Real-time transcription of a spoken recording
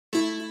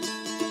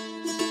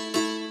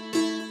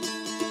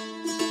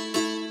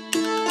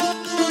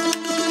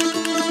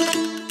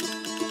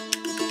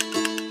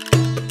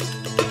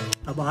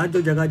अब आज जो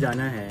जगह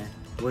जाना है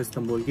वो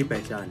इस्तांबुल की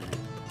पहचान है,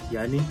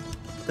 यानी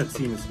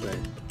तकसीम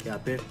स्क्वायर या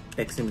फिर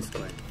टैक्सिम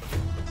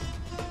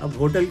स्क्वायर। अब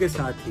होटल के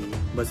साथ ही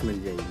बस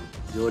मिल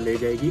जाएगी जो ले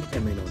जाएगी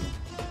एमिनो में।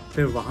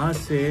 फिर वहाँ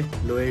से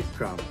लो एक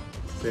ट्राम,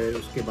 फिर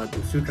उसके बाद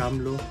दूसरी ट्राम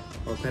लो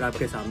और फिर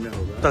आपके सामने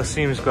होगा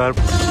तकसीम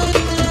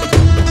स्क्वायर।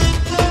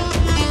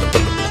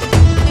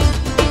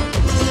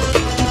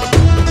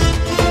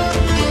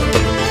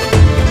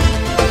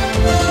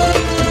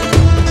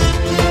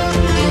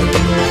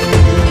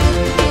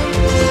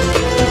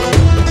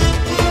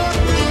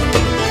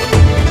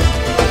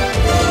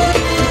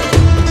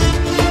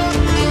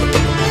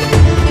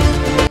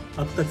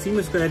 तकसीम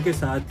स्क्वायर के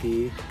साथ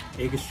ही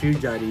एक स्ट्रीट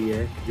जा रही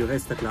है जो है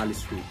इस्तकलाल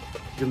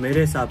स्ट्रीट, जो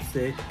मेरे हिसाब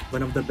से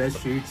one of the best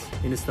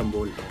streets in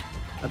Istanbul है।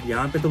 अब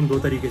यहाँ पे तुम दो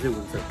तरीके से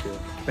घूम सकते हो,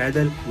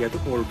 पैदल या तो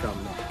ओल्ड ट्राम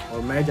में,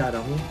 और मैं जा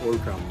रहा हूँ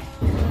ओल्ड ट्राम में।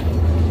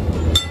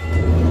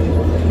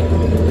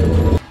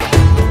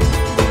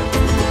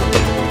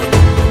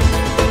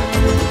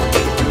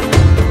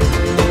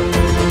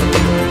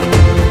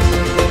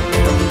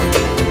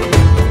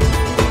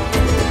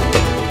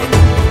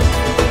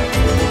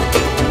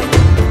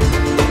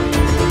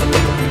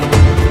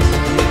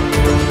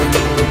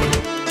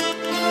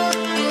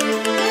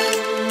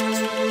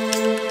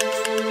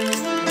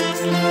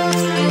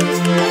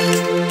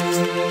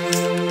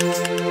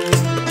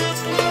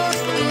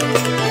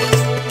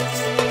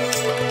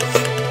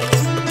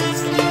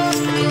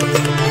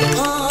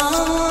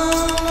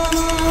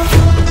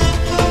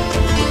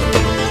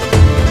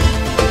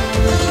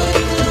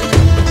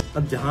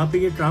 अब जहाँ पे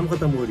ये ट्राम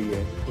खत्म हो रही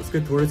है उसके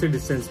थोड़े से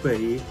डिस्टेंस पर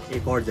ही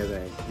एक और जगह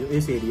है जो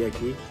इस एरिया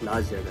की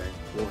लास्ट जगह है,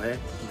 वो है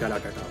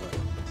गलाटा टावर।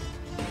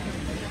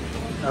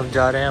 अब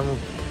जा रहे हैं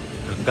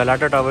हम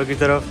गलाटा टावर की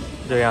तरफ,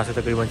 जो यहाँ से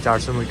तकरीबन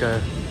 400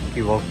 मीटर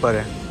की वॉक पर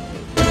है।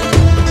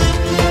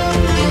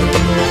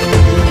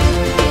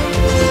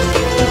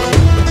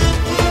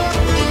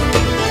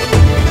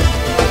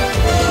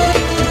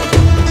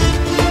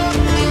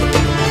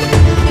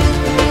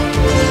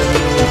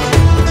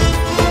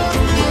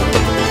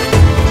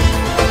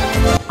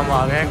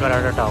 आ गए हैं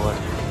गलाटा टावर।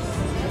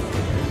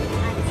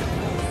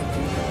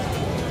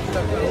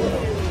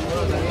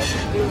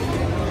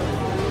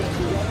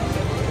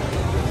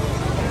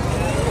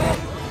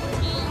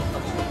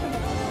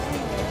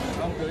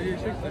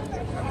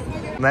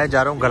 मैं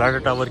जा रहा हूँ गलाटा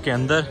टावर के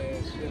अंदर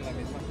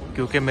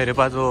क्योंकि मेरे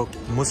पास वो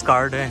मुस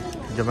कार्ड है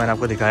जो मैंने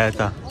आपको दिखाया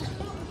था,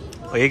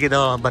 और एक ही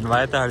दफ़ा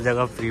बनवाया था, हर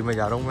जगह फ्री में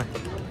जा रहा हूँ मैं।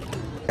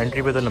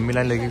 एंट्री पे तो लंबी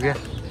लाइन लगी हुई है।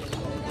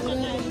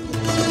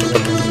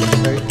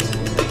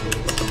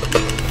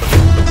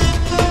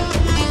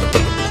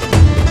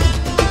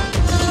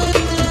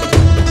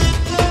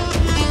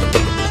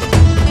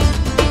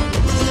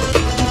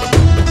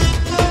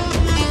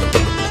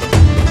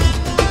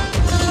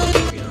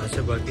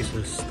 बाकी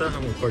सस्ता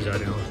हम ऊपर जा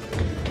रहे हैं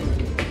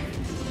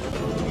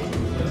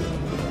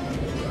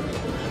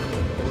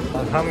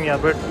और हम यहाँ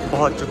पर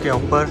पहुँच चुके हैं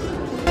ऊपर।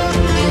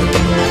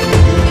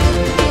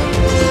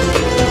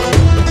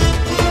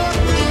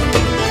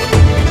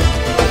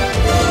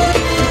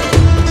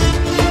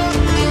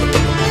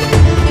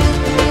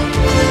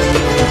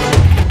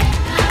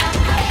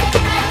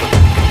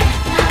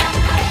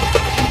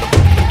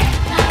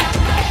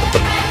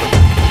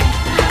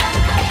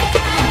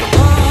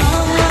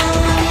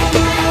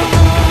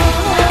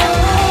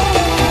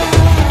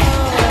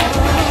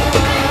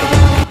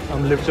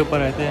 लिफ्ट से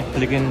ऊपर आए थे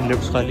लेकिन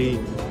लिफ्ट खाली,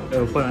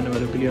 ऊपर आने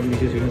वालों के लिए अब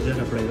नीचे सीढ़ियों से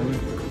जाना पड़ेगा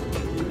हमें।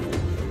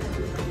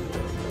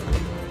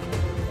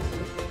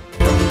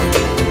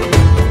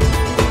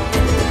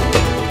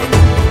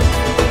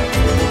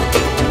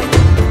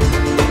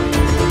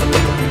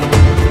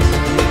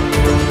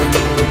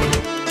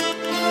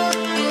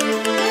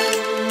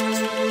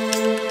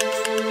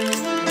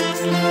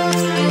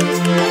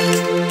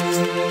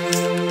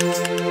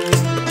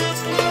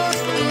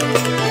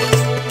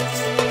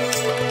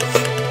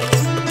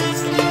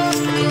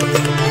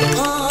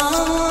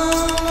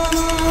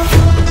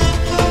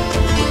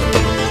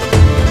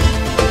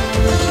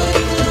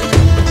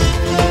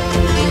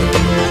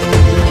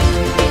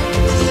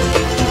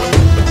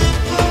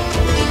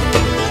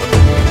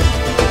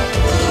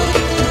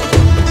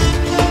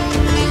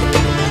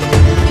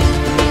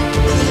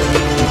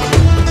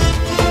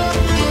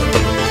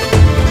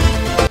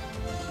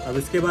 अब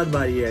इसके बाद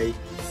बारी आई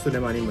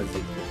सुलेमानी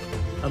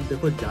मस्जिद। अब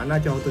देखो, जाना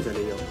चाहो तो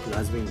चले जाओ,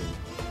 लाजमी नहीं।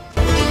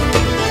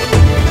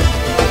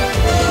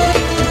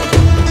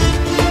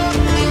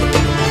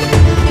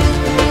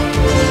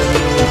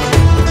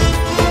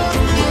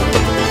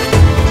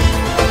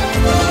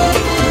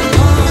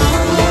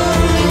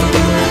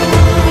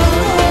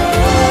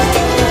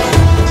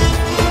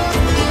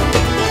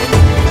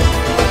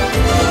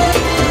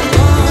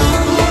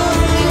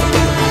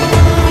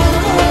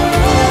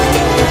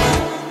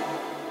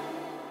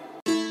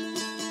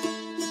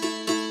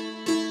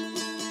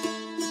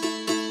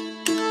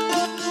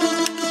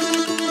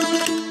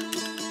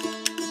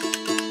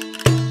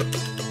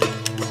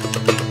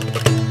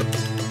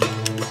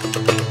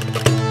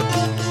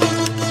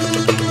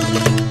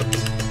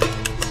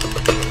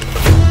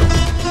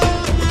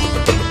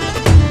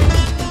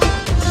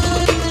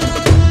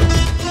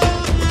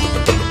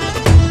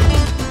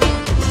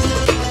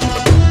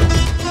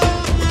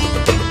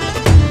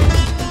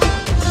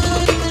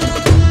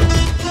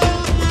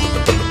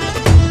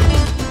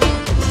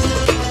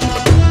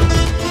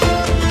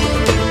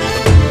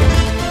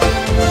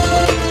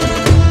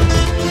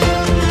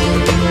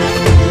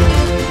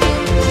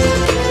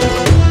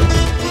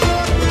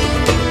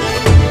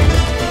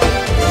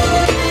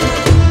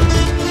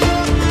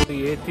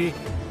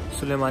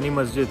 सुलेमानी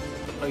मस्जिद,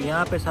 और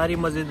यहाँ पे सारी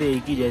मस्जिदें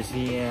एक ही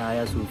जैसी हैं,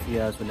 आया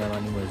सूफिया,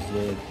 सुलेमानी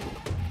मस्जिद।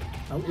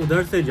 अब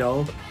उधर से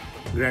जाओ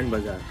ग्रैंड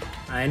बाज़ार।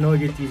 आई नो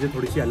ये चीज़ें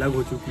थोड़ी सी अलग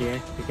हो चुकी हैं,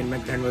 लेकिन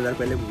मैं ग्रैंड बाज़ार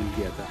पहले भूल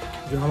गया था,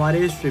 जो हमारे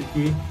इस ट्रिप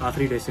की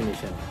आखिरी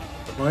डेस्टिनेशन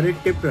है। और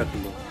एक टिप रख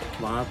लो,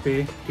 वहाँ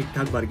पे ठीक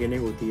ठाक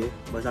बार्गेनिंग होती है,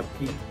 बस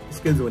आपकी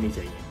स्किल्स होनी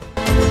चाहिए।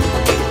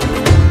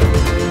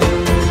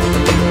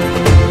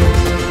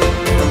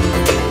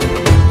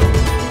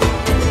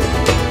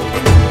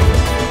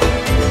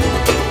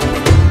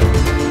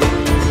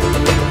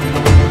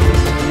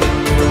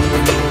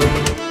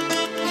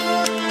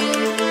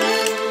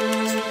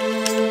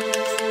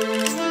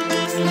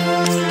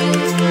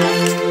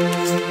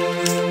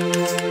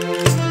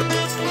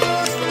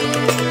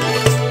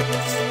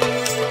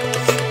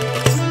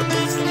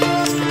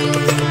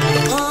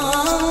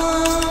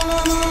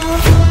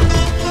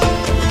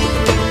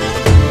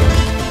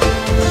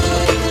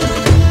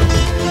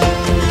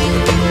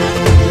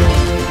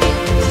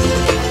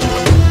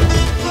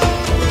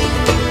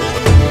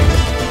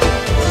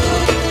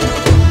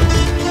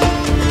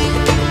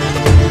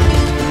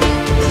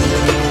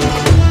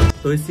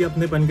 तो इसी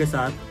अपनेपन के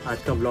साथ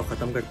आज का ब्लॉग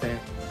ख़त्म करते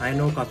हैं। आई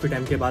नो काफ़ी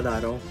टाइम के बाद आ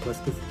रहा हूँ,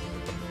 बस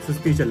कुछ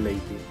सुस्ती चल रही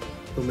थी।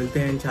 तो मिलते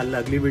हैं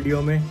इंशाल्लाह अगली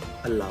वीडियो में।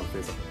 अल्लाह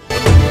हाफिज़।